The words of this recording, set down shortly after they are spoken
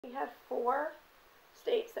We have 4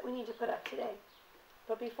 states that we need to put up today.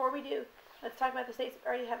 But before we do, let's talk about the states we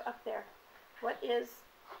already have up there. What is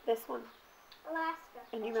this one? Alaska.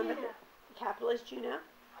 And you remember the capital is Juneau.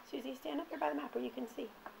 Susie, stand up there by the map where you can see.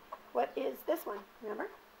 What is this one? Remember?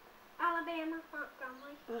 Alabama,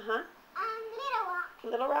 Montgomery. Uh-huh. Little Rock.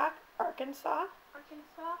 Little Rock, Arkansas.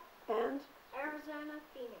 Arkansas. And? Arizona,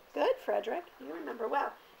 Phoenix. Good, Frederick. You remember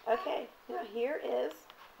well. Okay, now here is,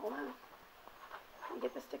 hold on. Let me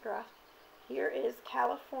get the sticker off. Here is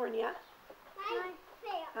California.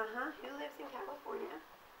 Uh-huh. Who lives in California?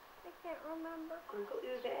 I can't remember. Uncle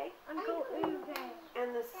Uwe. Uncle Uwe.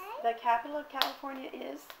 And the capital of California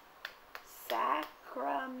is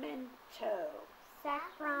Sacramento.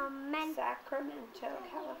 Sacramento,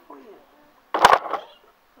 California.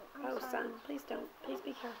 Oh, son, please don't. Please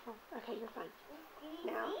be careful. Okay, you're fine.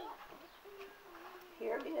 Now,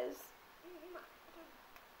 here is,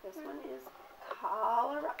 this one is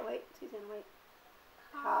Colorado. Wait, Suzanne, wait.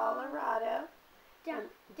 Colorado.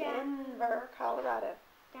 Denver, Colorado.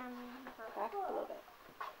 Back a little bit.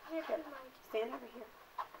 Here, stand over here.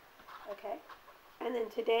 Okay. And then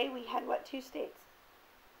today we had what 2 states?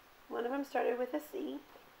 One of them started with a C,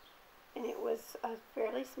 and it was a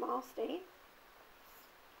fairly small state,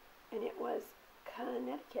 and it was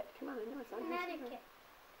Connecticut. Come on, I know it's on here. Connecticut.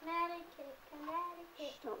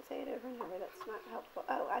 Shh, don't say it over and over. That's not helpful.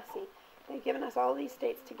 Oh, I see. They've given us all these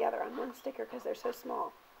states together on one sticker because they're so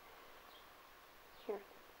small. Here,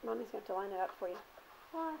 Mommy's going to have to line it up for you.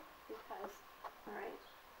 Why? Because, all right,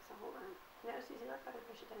 so hold on. No, Susie, let Father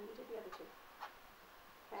push it down. You did the other 2.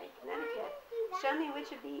 Okay, Connecticut. Show me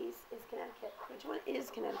which of these is Connecticut. Which one is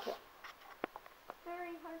Connecticut?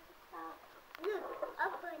 Very hard to tell. Look,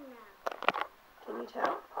 up and down. Can you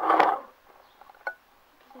tell?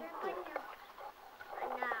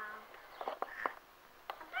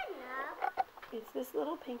 It's this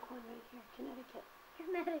little pink one right here, Connecticut.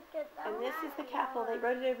 Connecticut. And this is the capital. They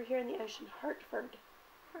wrote it over here in the ocean, Hartford.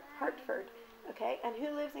 Hartford. Okay, and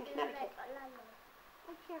who lives in Connecticut?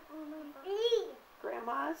 I can't remember.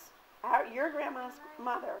 Grandma's, your grandma's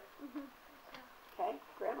mother. Okay,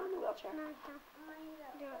 grandma in the wheelchair. No,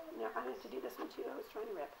 I have to do this one too. I was trying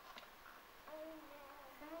to rip.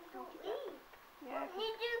 Yeah,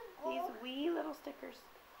 these wee little stickers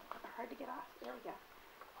are hard to get off. There we go.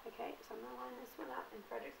 Okay, so I'm going to line this one up, and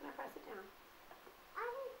Frederick's going to press it down. I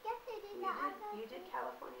didn't get it in You did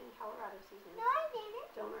California and Colorado, Susan. No, I didn't.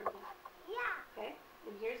 Don't argue. Yeah. Okay,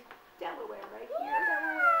 and here's Delaware right here.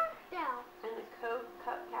 Del. And the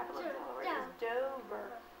capital of Delaware is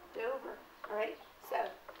Dover. Dover. All right, so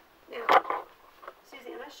now,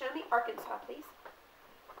 Susanna, show me Arkansas, please.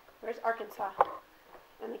 Where's Arkansas?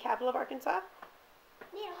 And the capital of Arkansas?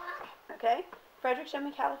 Okay. Frederick, show me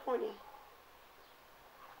California.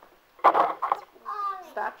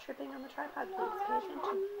 Stop tripping on the tripod, please. Pay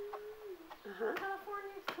attention.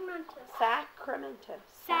 California,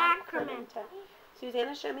 Sacramento.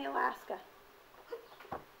 Susanna, show me Alaska.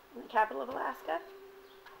 And the capital of Alaska?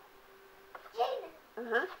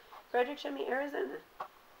 Frederick, show me Arizona.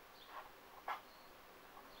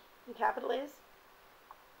 The capital is?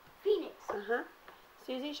 Phoenix.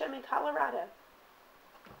 Susie, show me Colorado.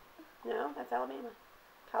 No, that's Alabama.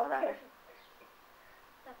 Colorado.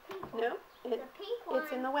 The pink No, the pink one.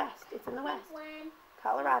 it's in the west. It's in the west. One.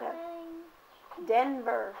 Colorado.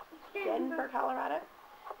 Denver. Denver, Colorado.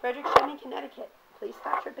 Frederick, show me Connecticut. Please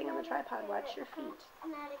stop tripping on the tripod. Watch your feet.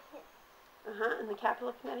 Connecticut. And the capital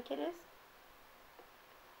of Connecticut is?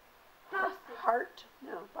 Boston.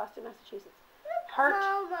 Boston, Massachusetts.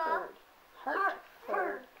 Hartford.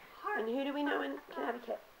 Hartford. And who do we know in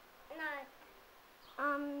Connecticut?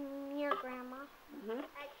 Your grandma.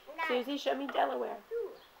 Susie, show me Delaware.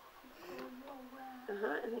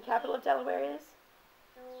 And the capital of Delaware is?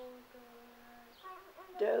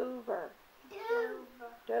 Dover.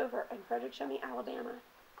 Dover. And Frederick, show me Alabama.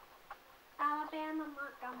 Alabama,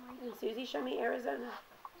 Montgomery. And Susie, show me Arizona.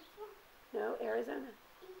 No, Arizona.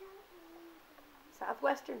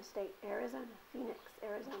 Southwestern state, Arizona. Phoenix,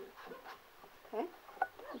 Arizona. Okay?